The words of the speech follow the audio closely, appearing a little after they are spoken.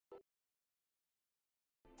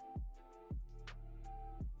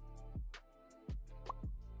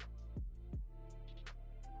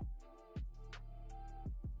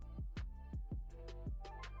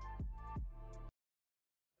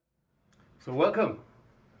So welcome.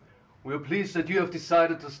 We are pleased that you have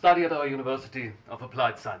decided to study at our University of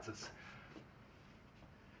Applied Sciences.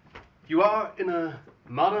 You are in a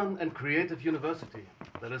modern and creative university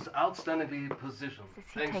that is outstandingly positioned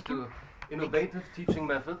thanks to innovative teaching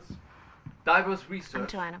methods, diverse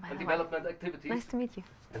research and development activities, Nice to meet you.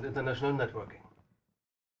 and international networking.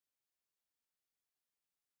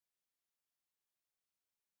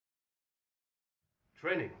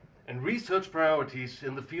 Training and research priorities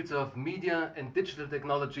in the fields of media and digital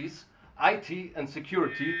technologies, IT and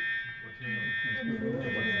security.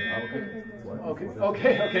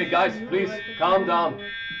 Okay, guys, please calm down.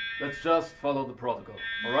 Let's just follow the protocol,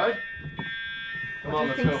 all right? Come on,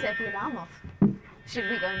 let's go. What do you think set the alarm off? Should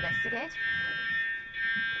we go investigate?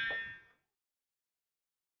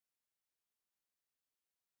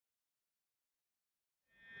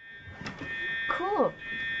 Cool.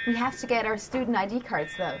 We have to get our student ID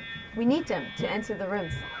cards, though. We need them to enter the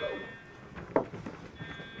rooms.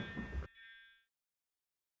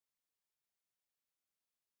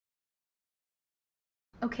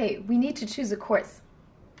 Okay, we need to choose a course.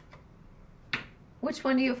 Which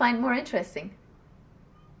one do you find more interesting?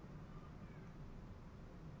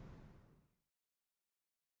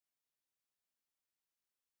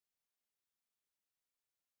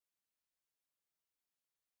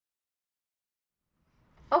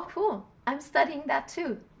 Oh, cool. I'm studying that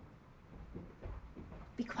too.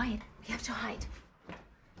 Be quiet. We have to hide.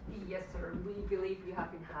 Yes, sir. We believe you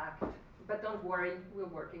have been hacked. But don't worry, we're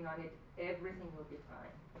working on it. Everything will be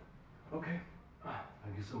fine. Okay.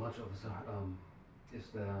 Thank you so much, officer. Is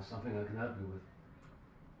there something I can help you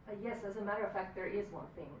with? Yes, as a matter of fact, there is one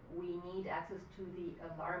thing. We need access to the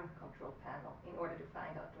alarm control panel in order to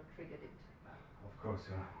find out what triggered it. Of course,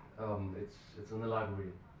 yeah. It's in the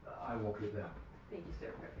library. I walk you there. Thank you,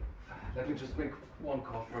 sir. Perfect. Let me just make one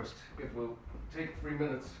call first. It will take 3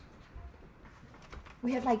 minutes.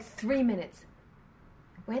 We have like 3 minutes.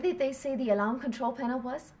 Where did they say the alarm control panel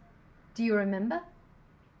was? Do you remember?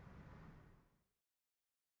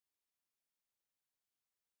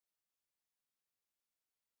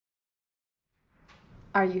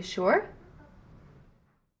 Are you sure?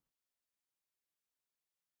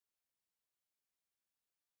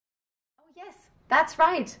 Oh yes, that's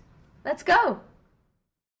right. Let's go.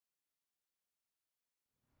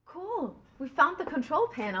 Cool. We found the control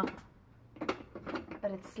panel.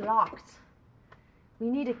 But it's locked. We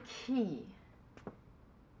need a key.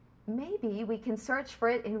 Maybe we can search for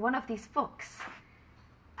it in one of these books.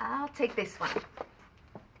 I'll take this one.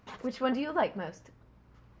 Which one do you like most?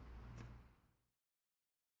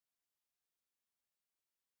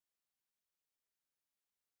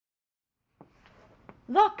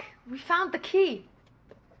 Look, we found the key.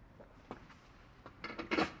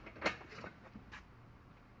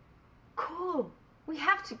 Cool. We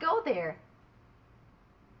have to go there.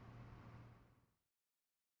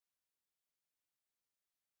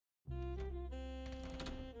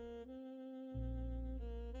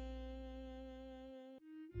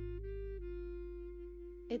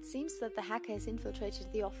 It seems that the hacker has infiltrated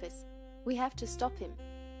the office. We have to stop him.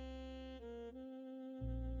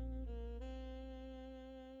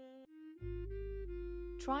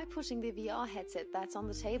 Try putting the VR headset that's on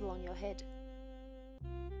the table on your head.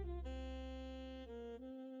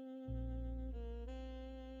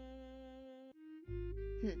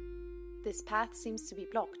 This path seems to be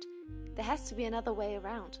blocked. There has to be another way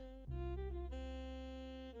around.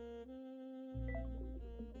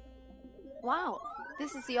 Wow,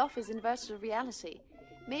 this is the office in virtual reality.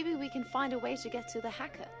 Maybe we can find a way to get to the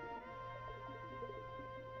hacker.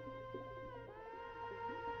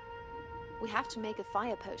 We have to make a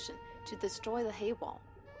fire potion to destroy the haywall.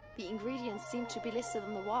 The ingredients seem to be listed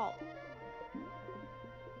on the wall.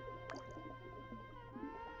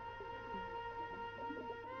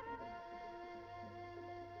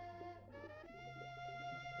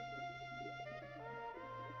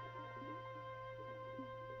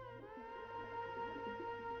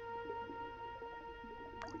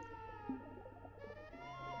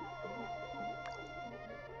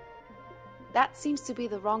 That seems to be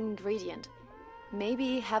the wrong ingredient.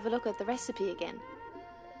 Maybe have a look at the recipe again.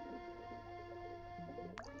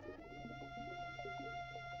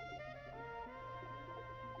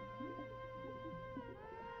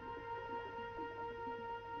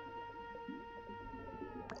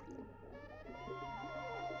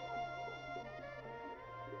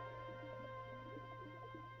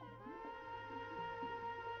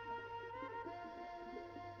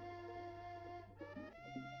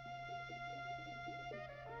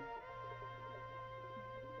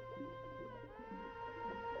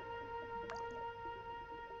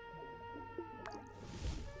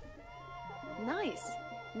 Nice!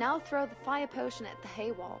 Now throw the fire potion at the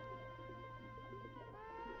hay wall.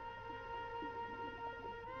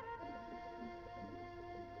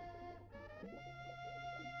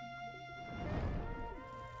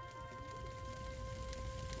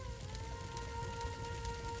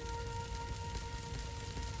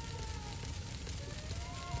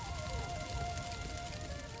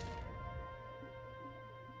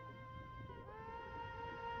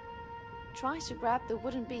 Try to grab the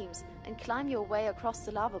wooden beams and climb your way across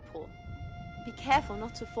the lava pool. Be careful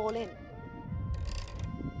not to fall in.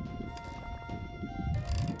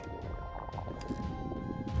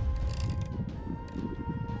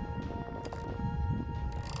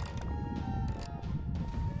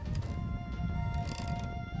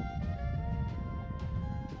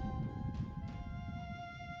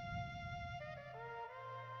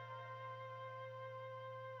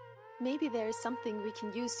 Maybe there is something we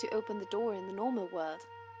can use to open the door in the normal world.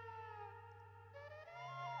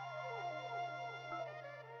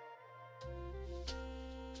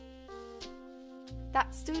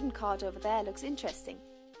 That student card over there looks interesting.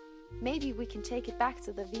 Maybe we can take it back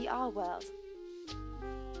to the VR world.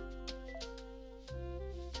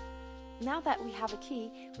 Now that we have a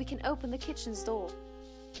key, we can open the kitchen's door.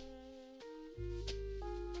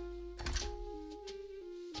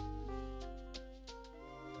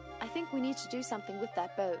 I think we need to do something with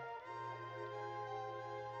that boat.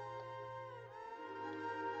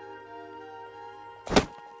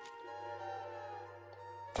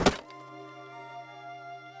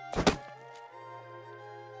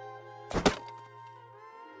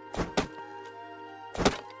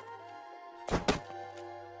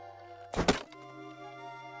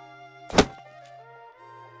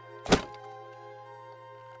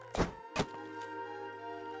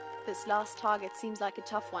 This last target seems like a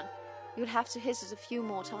tough one. You'll have to hit it a few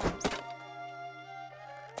more times.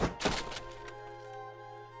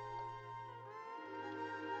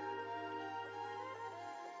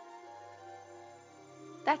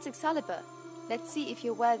 That's Excalibur. Let's see if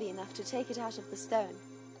you're worthy enough to take it out of the stone.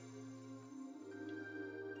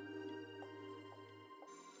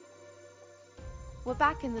 We're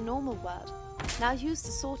back in the normal world. Now use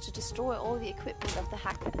the sword to destroy all the equipment of the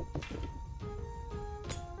hacker.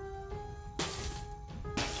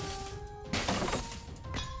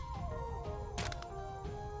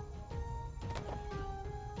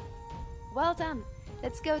 Well done.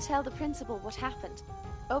 Let's go tell the principal what happened.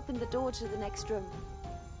 Open the door to the next room.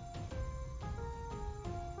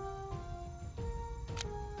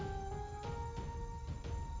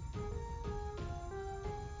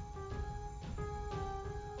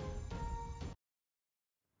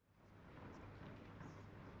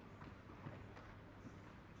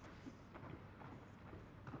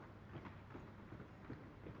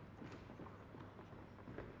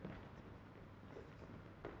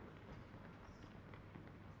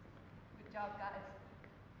 Good job, guys.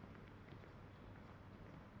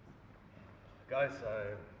 Guys,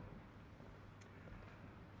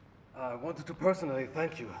 I wanted to personally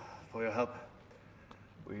thank you for your help.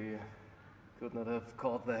 We could not have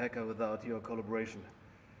caught the hacker without your collaboration.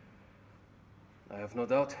 I have no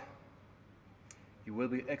doubt you will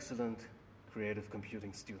be excellent creative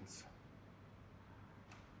computing students.